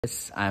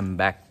Yes, I'm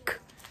back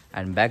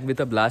and back with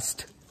a blast.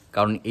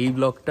 কারণ এই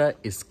ব্লগটা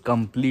is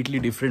completely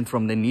different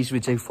from the niche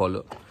which I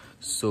follow.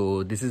 So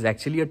this is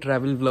actually a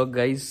travel vlog,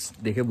 guys.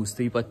 দেখে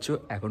বুঝতেই পারছো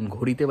এখন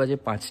ঘড়িতে বাজে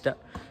 5টা.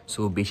 So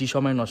বেশি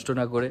সময় নষ্ট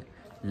না করে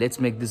let's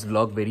make this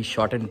vlog very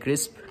short and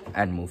crisp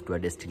and move to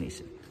our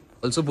destination.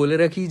 Also বলে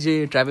রাখি যে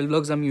travel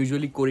vlogs আমি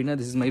usually করি না.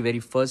 This is my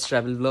very first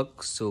travel vlog.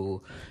 So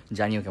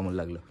জানিও কেমন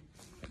লাগলো.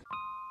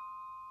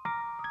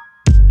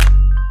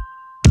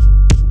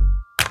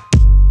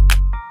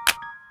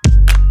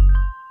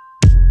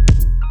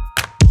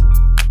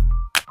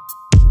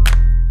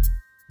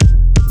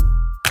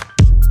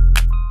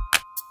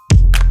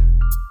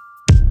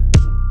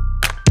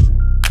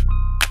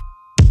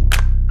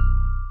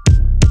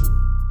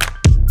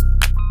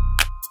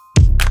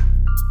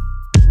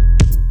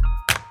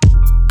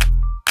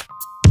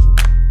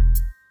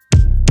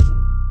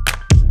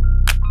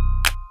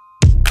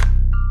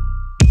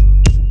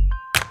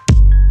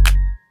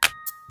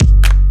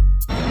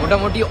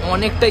 মোটামুটি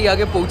অনেকটাই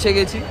আগে পৌঁছে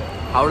গেছি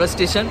হাওড়া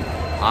স্টেশন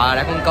আর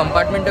এখন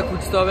কম্পার্টমেন্টটা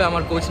খুঁজতে হবে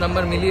আমার কোচ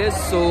নাম্বার মিলিয়ে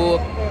সো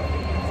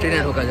ট্রেনে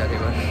ঢোকা যাবে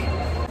এবার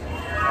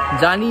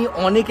জানি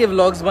অনেকে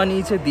ব্লগস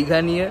বানিয়েছে দীঘা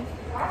নিয়ে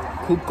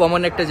খুব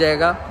কমন একটা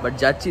জায়গা বাট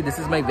যাচ্ছি this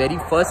is my very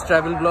first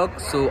travel blog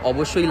so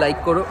অবশ্যই লাইক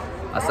করো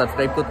আর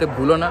সাবস্ক্রাইব করতে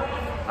ভুলো না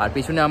আর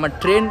পেছনে আমার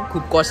ট্রেন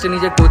খুব কষ্টে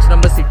নিজের কোচ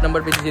নাম্বার সিট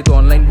নাম্বার পেয়েছি যেহেতু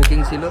অনলাইন বুকিং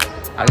ছিল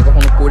আগে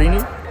কখনো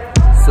করিনি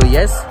so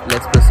yes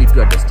let's proceed to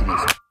our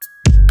destination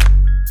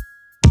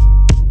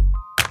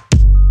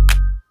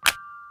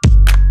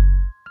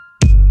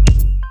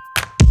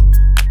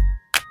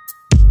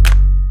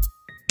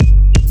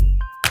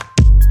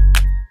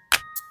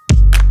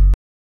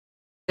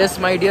Yes,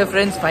 my dear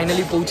friends,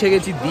 finally পৌঁছে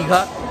গেছি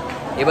দীঘা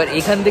এবার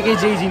এখান থেকে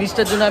যেই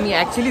জিনিসটার জন্য আমি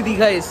অ্যাকচুয়ালি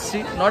দীঘা এসেছি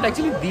নট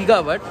অ্যাকচুয়ালি দীঘা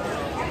বাট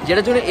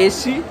যেটার জন্য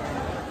এসেছি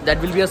that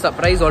will be a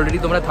surprise already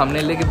তোমরা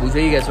থাম্বনেল দেখে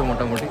বুঝেই গেছো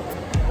মোটামুটি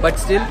but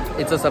still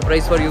it's a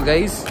surprise for you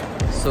guys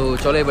so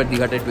চলো এবার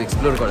দীঘাটা একটু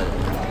এক্সপ্লোর করা যাবে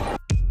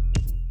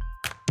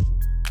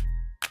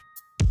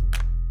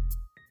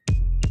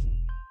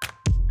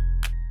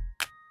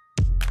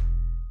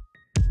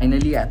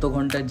ফাইনালি এত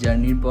ঘন্টার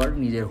জার্নির পর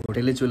নিজের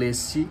হোটেলে চলে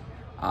এসেছি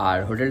আর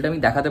হোটেলটা আমি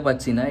দেখাতে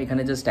পাচ্ছি না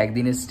এখানে জাস্ট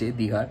একদিনের স্টে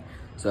দীঘার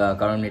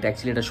কারণ এটা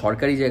অ্যাকচুয়ালি একটা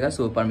সরকারি জায়গা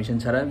সো পারমিশন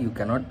ছাড়া you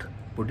cannot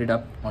put it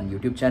up on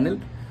YouTube channel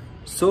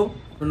so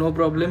no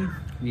problem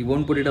we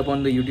won't put it up on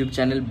the YouTube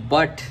channel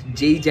but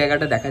যেই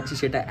জায়গাটা দেখাচ্ছি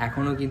সেটা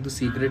এখনও কিন্তু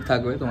সিক্রেট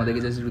থাকবে তোমাদেরকে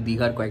জাস্ট একটু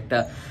দীঘার কয়েকটা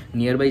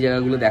নিয়ার বাই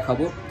জায়গাগুলো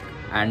দেখাবো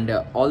and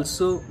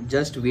also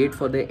just wait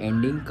for the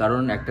ending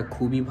কারণ একটা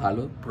খুবই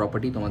ভালো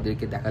প্রপার্টি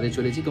তোমাদেরকে দেখাতে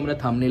চলেছি তোমরা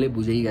থাম্বনেলে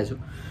বুঝেই গেছো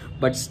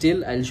but still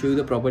I will show you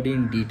the property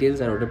in details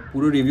আর ওটা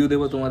পুরো রিভিউ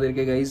দেবো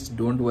তোমাদেরকে গাইজ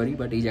ডোন্ট ওয়ারি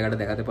বাট এই জায়গাটা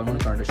দেখাতে পারবো না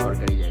কারণ এটা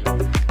সরকারি জায়গা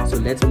so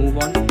let's move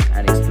on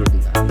and explore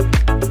Digha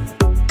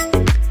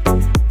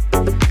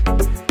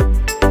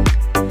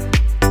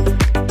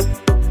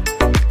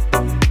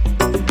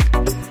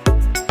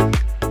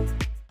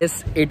S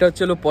এটা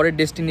হচ্ছে পরের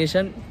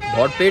ডেস্টিনেশন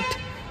ভরপেট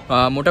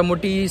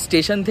মোটামুটি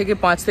স্টেশন থেকে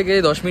 5 থেকে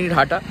 10 মিনিট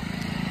হাঁটা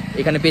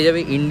এখানে পেয়ে যাবে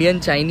ইন্ডিয়ান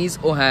চাইনিজ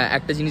ও হ্যাঁ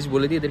একটা জিনিস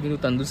বলে দিই এদের কিন্তু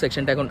তন্দুর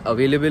সেকশনটা এখন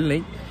অ্যাভেলেবেল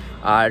নেই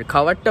আর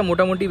খাবারটা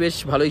মোটামুটি বেশ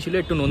ভালোই ছিল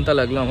একটু নোনতা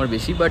লাগলো আমার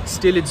বেশি বাট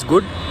স্টিল ইটস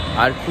গুড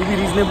আর খুবই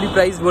রিজনেবলি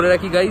প্রাইস বলে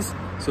রাখি guys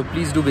so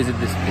please do visit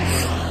this place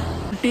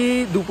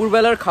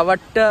দুপুরবেলার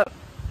খাবারটা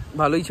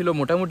ভালোই ছিল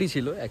মোটামুটি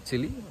ছিল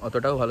অ্যাকচুয়ালি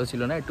অতটাও ভালো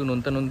ছিল না একটু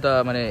নোনতা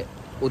মানে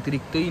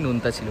অতিরিক্তই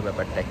নোনতা ছিল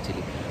ব্যাপারটা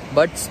অ্যাকচুয়ালি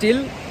বাট স্টিল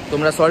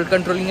তোমরা সল্ট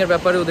কন্ট্রোলিংয়ের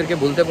ব্যাপারে ওদেরকে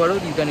বলতে পারো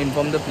you can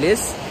inform the place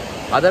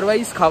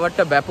otherwise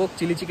খাবারটা ব্যাপক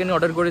চিলি চিকেন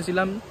অর্ডার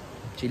করেছিলাম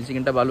চিলি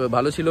চিকেনটা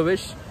ভালো ছিল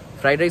বেশ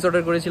ফ্রাইড রাইস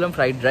অর্ডার করেছিলাম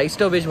ফ্রাইড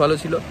রাইসটাও বেশ ভালো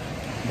ছিল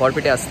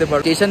ভরপেটে আসতে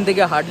পারো স্টেশন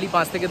থেকে হার্ডলি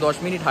 5 থেকে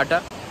 10 মিনিট হাঁটা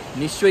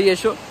নিশ্চয়ই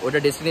এসো ওটা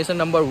ডেস্টিনেশন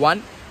নাম্বার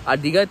 1 আর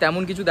দীঘায়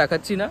তেমন কিছু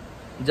দেখাচ্ছি না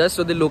জাস্ট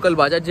ওদের লোকাল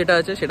বাজার যেটা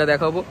আছে সেটা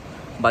দেখাবো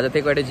বাজার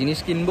থেকে একটা জিনিস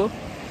কিনবো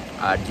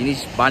আর জিনিস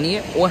বানিয়ে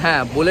ও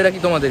হ্যাঁ বলে রাখি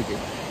তোমাদেরকে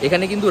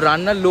এখানে কিন্তু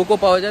রান্নার লোকও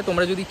পাওয়া যায়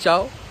তোমরা যদি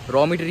চাও র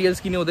মেটেরিয়ালস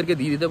কিনে ওদেরকে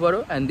দিয়ে দিতে পারো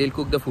and they will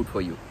cook the food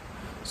for you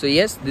so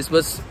yes this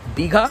was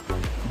Digha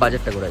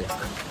বাজারটা করা যাক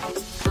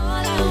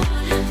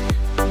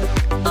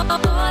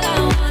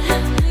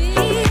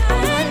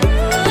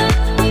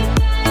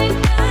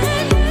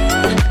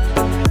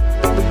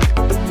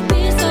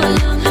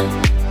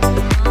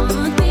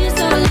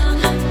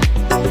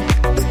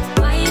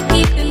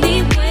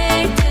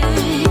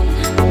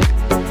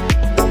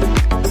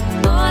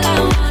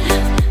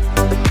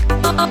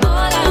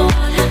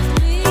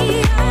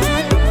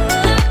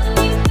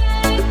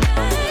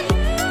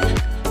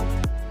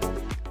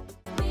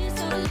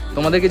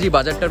তোমাদেরকে যে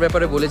বাজারটার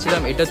ব্যাপারে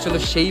বলেছিলাম এটা ছিল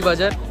সেই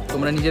বাজার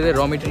তোমরা নিজেদের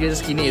র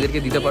মেটেরিয়ালস কিনে এদেরকে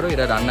দিতে পারো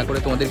এরা রান্না করে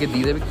তোমাদেরকে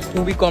দিয়ে দেবে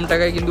খুবই কম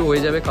টাকায় কিন্তু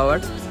হয়ে যাবে খাবার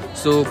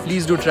so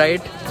please do try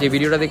it যে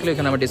ভিডিওটা দেখলে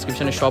এখানে আমার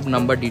ডিসক্রিপশনে সব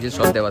নাম্বার ডিটেলস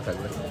সব দেওয়া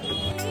থাকবে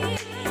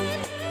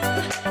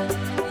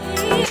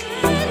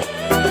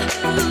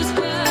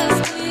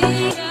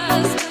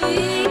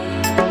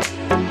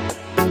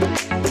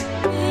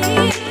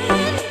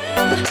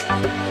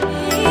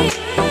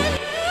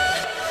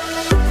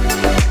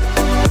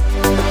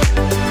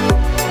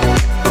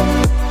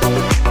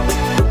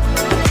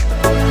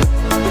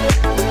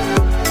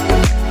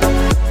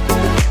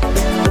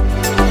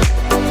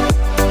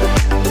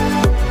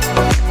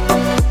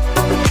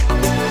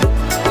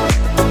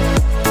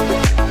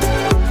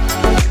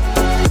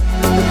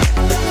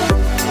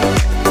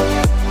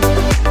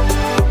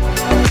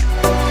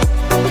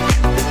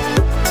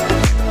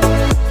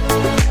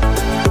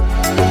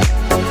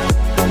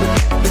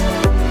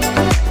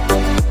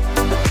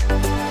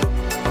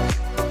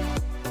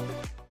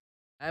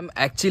am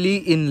actually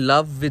in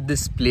love with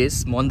this place.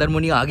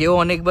 Mandarmani আগেও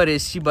অনেকবার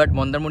এসেছি, বাট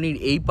মন্দারমণির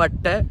এই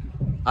পার্টটায়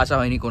আসা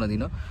হয়নি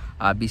কোনোদিনও।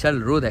 আর বিশাল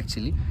রোদ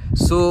অ্যাকচুয়ালি।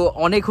 সো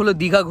অনেক হলো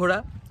দীঘা ঘোরা।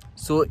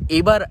 সো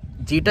এবার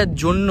যেটার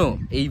জন্য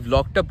এই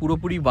ব্লগটা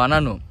পুরোপুরি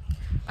বানানো,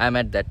 I am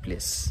at that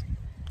place.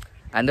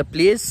 And the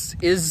place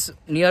is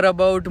near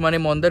about, মানে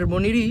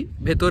মন্দারমণিরই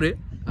ভেতরে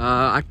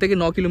 8 থেকে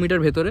 9 কিলোমিটার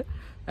ভেতরে,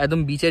 একদম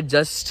বিচের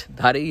জাস্ট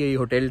ধারেই এই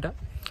হোটেলটা।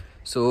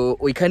 সো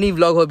ওইখানেই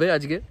ব্লগ হবে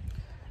আজকে।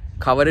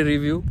 খাবারের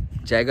রিভিউ,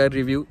 জায়গার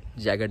রিভিউ,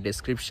 জায়গার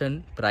ডেসক্রিপশন,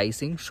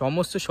 প্রাইসিং,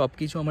 সমস্ত সব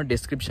কিছু আমার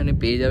ডেসক্রিপশানে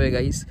পেয়ে যাবে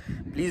guys.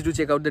 Please do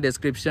check out the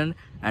description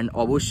and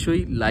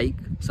অবশ্যই like,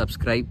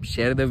 subscribe,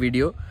 share the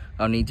video,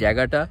 কারণ এই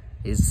জায়গাটা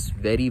is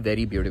very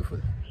very beautiful.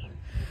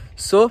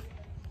 So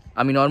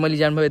আমি নর্মালি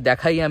যেমনভাবে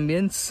দেখাই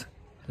ambience,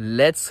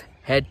 let's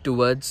head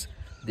towards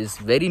this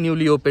very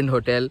newly opened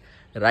hotel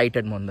right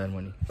at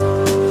Mandarmani.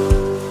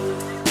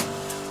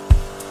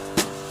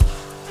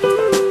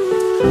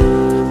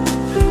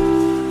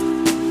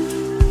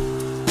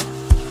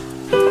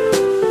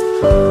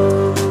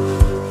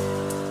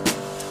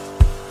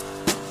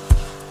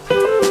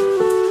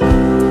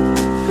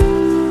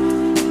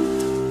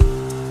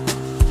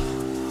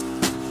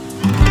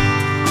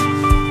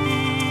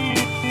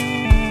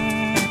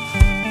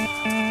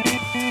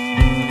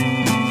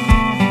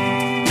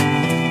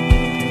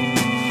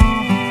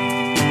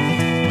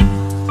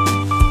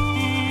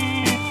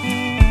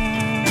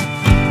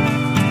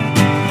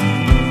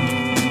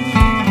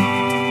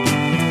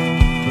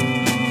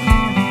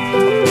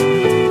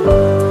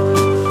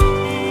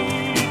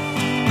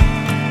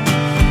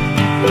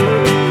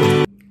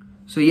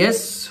 So yes,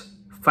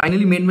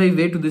 finally made my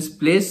way to this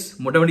place.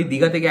 মোটামুটি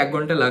দীঘা থেকে 1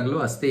 ঘন্টা লাগলো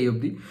আসতে এই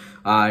অবধি।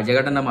 আর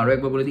জায়গাটার নাম আরও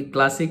একবার বলে দিই,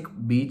 ক্লাসিক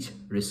বিচ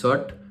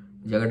রিসর্ট।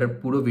 জায়গাটার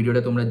পুরো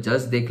ভিডিওটা তোমরা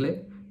জাস্ট দেখলে,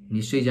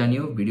 নিশ্চয়ই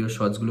জানিও ভিডিও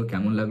শর্টসগুলো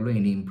কেমন লাগলো,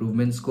 any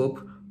improvement scope.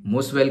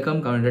 Most welcome,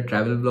 কারণ এটা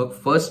travel blog,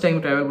 first time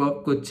travel blog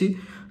করছি।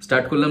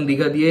 স্টার্ট করলাম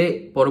দীঘা দিয়ে,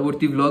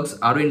 পরবর্তী ব্লগস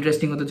আরও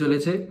ইন্টারেস্টিং হতে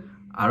চলেছে,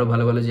 আরও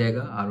ভালো ভালো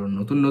জায়গা, আরও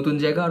নতুন নতুন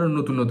জায়গা, আরও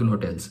নতুন নতুন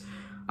হোটেলস।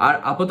 আর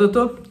আপাতত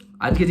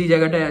আজকে যে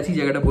জায়গাটায় আছি,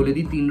 জায়গাটা বলে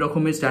দিই, 3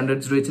 রকমের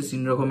স্ট্যান্ডার্ডস রয়েছে,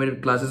 3 রকমের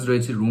ক্লাসেস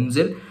রয়েছে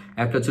রুমসের।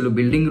 একটা ছিল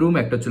বিল্ডিং রুম,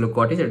 একটা ছিল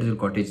কটেজ, একটা ছিল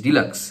cottage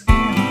deluxe.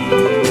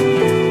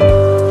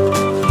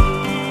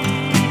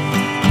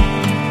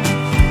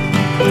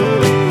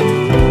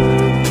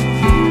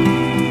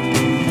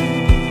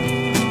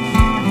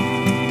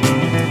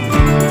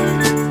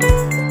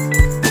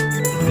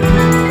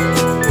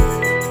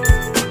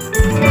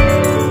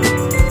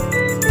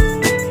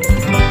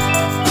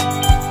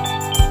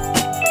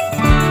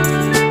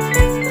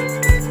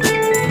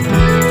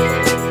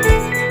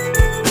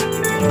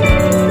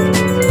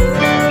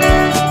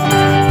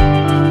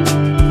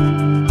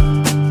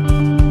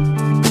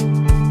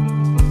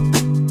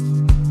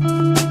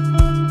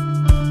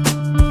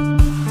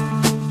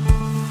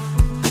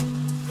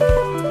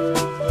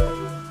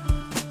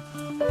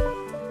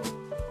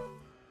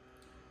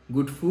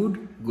 Good food,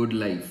 good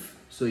life.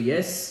 So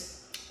yes,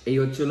 এই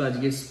হচ্ছিল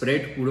আজকে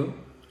স্প্রেড পুরো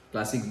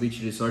ক্লাসিক বিচ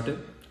রিসর্টে।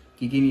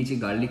 কী কী নিয়েছি,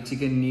 গার্লিক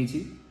চিকেন নিয়েছি,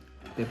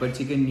 পেপার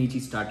চিকেন নিয়েছি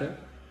স্টার্টার,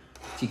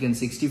 চিকেন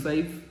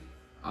 65,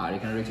 আর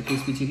এখানে রয়েছে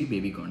ক্রিসপি চিলি,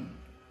 বেবিকর্ন।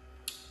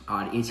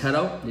 আর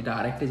এছাড়াও যেটা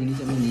আরেকটা জিনিস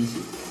আমি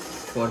নিয়েছি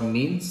for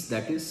mains,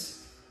 that is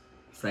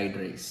fried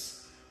rice.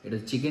 এটা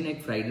chicken egg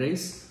fried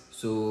rice.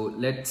 So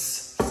let's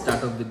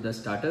start of with the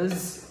starters.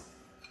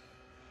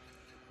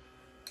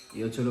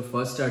 এই হচ্ছিল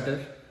ফার্স্ট স্টার্টার।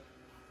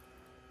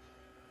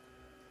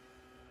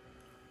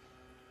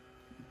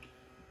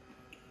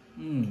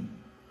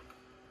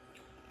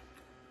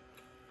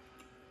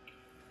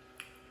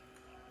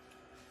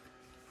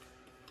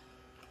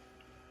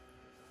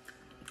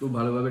 খুব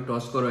ভালোভাবে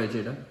টস করা হয়েছে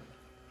এটা।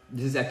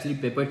 This is actually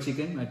pepper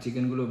chicken, আর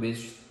চিকেনগুলো বেশ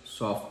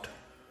soft.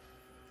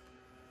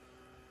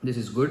 This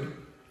is good.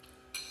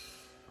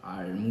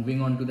 Are moving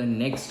on to the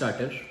next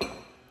starter,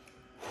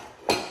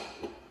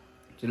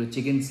 চলো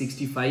চিকেন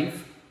 65।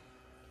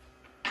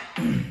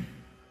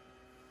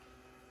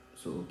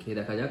 সো খেয়ে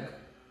দেখা যাক।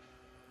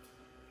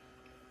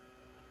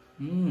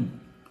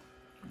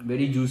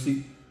 Very juicy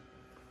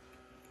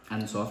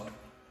and soft.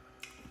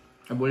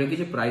 আর বলে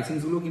রেখেছে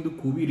প্রাইসিংসগুলো কিন্তু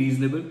খুবই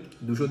রিজনেবল,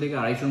 200 থেকে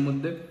 250-এর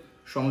মধ্যে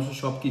সমস্ত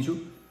সব কিছু।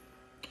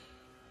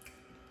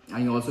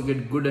 I also get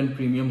good and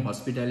premium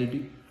hospitality.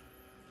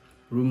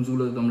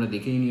 রুমসগুলো তোমরা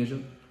দেখেই নিয়েছো,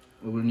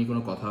 ওগুলো নিয়ে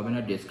কোনো কথা হবে না।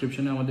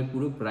 ডেসক্রিপশনে আমাদের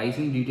পুরো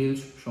প্রাইসিং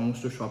ডিটেলস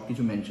সমস্ত সব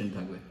কিছু মেনশন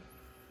থাকবে।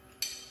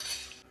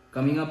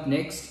 Coming up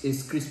next is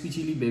crispy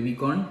chilli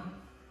baby corn.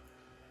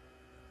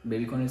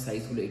 বেবিকর্নের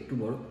সাইজগুলো একটু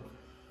বড়,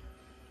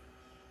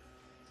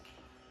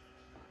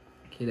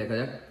 খেয়ে দেখা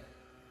যাক।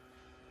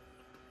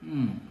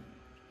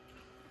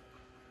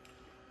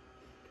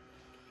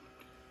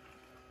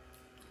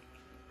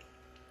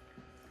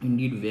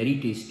 ইনডিড ভেরি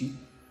টেস্টি,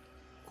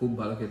 খুব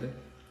ভালো খেতে,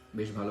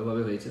 বেশ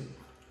ভালোভাবে হয়েছে।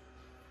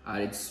 আর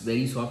it's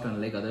very soft,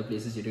 unlike other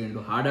places যেটা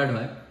কিন্তু হার্ড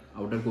হয়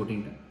outer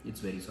কোটিংটা,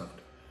 it's very soft.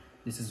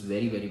 This is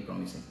very very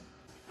promising.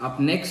 Up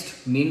next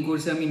main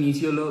কোর্সে আমি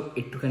নিয়েছি হলো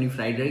একটুখানি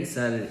ফ্রাইড রাইস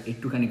আর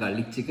একটুখানি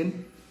গার্লিক চিকেন।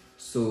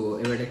 সো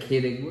এবার এটা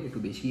খেয়ে দেখবো, একটু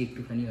বেশি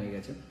একটুখানি হয়ে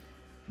গেছে,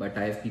 but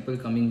I have people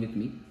coming with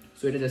me,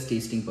 so এটা জাস্ট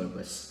টেস্টিং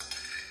পারপাস।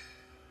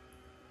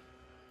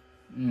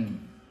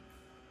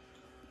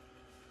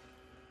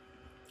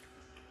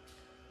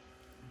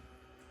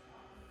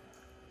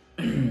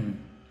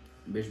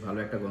 বেশ ভালো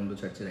একটা গন্ধ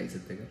ছাড়ছে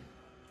রাইসের থেকে,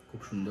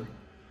 খুব সুন্দর।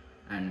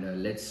 And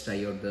let's try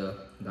out the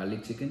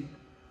garlic chicken.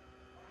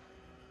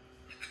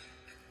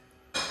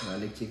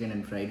 Garlic chicken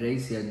and fried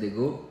rice, here they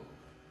go.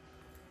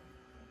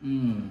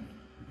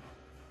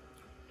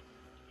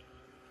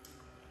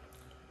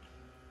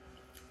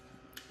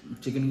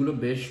 Chicken গুলো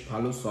বেশ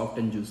ভালো, soft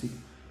and juicy,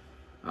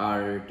 R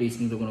test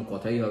নিয়ে তো কোনো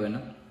কথাই হবে না।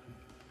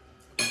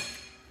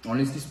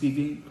 Honestly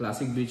speaking,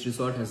 Classic Beach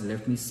Resort has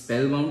left me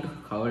spellbound.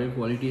 খাবারের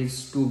quality is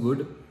too good,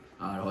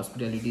 R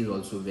hospitality is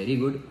also very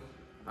good,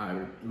 R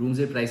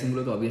রুমসের pricing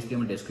গুলো তো অবভিয়াসলি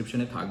আমার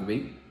ডেসক্রিপশনে থাকবেই।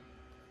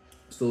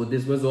 So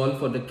this was all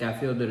for the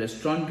cafe or the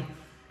restaurant.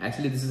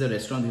 Actually, this is a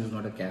restaurant, this is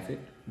not a cafe.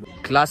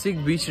 Classic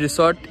Beach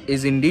Resort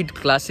is indeed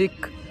classic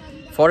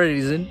for a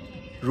reason.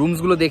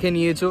 রুমসগুলো দেখে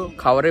নিয়েছো,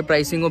 খাবারের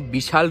প্রাইসিংও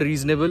বিশাল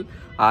reasonable.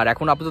 আর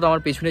এখন আপাতত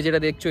আমার পেছনে যেটা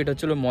দেখছো, এটা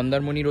হচ্ছিল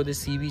মন্দারমণি রোডে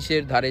সি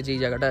বিচের ধারে যেই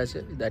জায়গাটা আছে,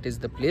 দ্যাট ইজ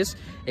দ্য প্লেস।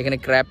 এখানে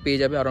ক্র্যাব পেয়ে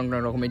যাবে আর অন্য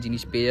রকমের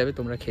জিনিস পেয়ে যাবে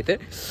তোমরা খেতে।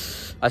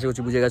 আশা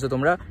করছি বুঝে গেছো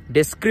তোমরা।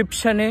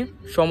 ডেসক্রিপশানে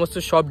সমস্ত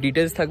সব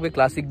ডিটেলস থাকবে,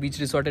 ক্লাসিক বিচ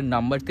রিসর্টের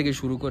নাম্বার থেকে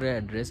শুরু করে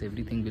address,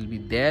 everything will be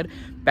there.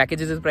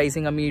 প্যাকেজের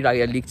প্রাইসিং আমি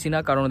লিখছি না,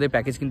 কারণ ওদের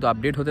প্যাকেজ কিন্তু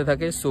আপডেট হতে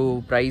থাকে। সো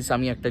প্রাইস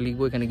আমি একটা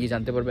লিখবো, এখানে গিয়ে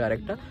জানতে পারবে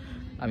আরেকটা।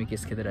 আমি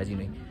কেস খেতে রাজি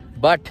নই।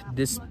 But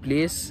this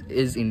place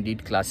is indeed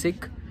classic,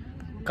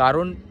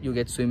 কারণ you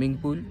get swimming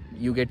pool,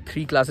 you get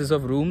 3 classes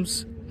of rooms,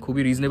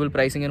 খুবই রিজনেবল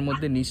প্রাইসিংয়ের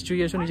মধ্যে।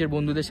 নিশ্চয়ই এসো নিজের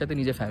বন্ধুদের সাথে,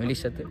 নিজের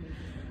ফ্যামিলির সাথে,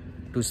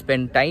 টু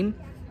স্পেন্ড টাইম।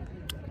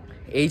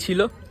 এই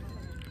ছিল।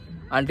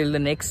 Until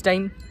the next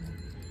time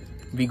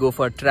we go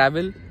for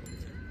travel,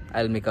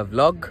 I'll make a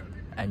vlog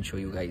and show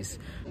you guys.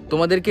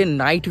 তোমাদেরকে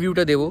নাইট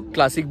ভিউটা দেবো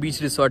ক্লাসিক বিচ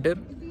রিসর্টের,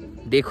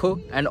 দেখো।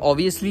 অ্যান্ড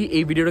অবভিয়াসলি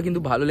এই ভিডিওটা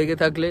কিন্তু ভালো লেগে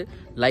থাকলে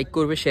লাইক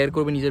করবে, শেয়ার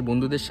করবে নিজের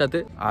বন্ধুদের সাথে।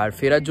 আর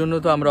ফেরার জন্য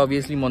তো আমরা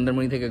অবভিয়াসলি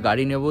মন্দারমণি থেকে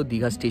গাড়ি নেব,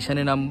 দীঘা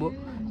স্টেশনে নামবো,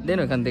 দেন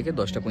ওখান থেকে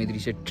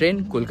 10:35-এর ট্রেন,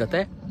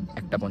 কলকাতায়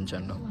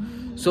 1:55।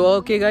 So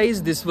okay guys,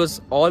 this was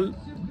all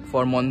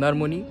for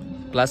Mandarmani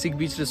classic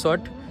beach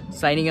resort.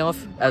 Signing off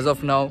as of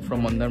now from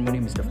Mandarmani,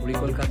 Mr. Puri,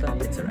 Kolkata.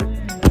 It's a wrap.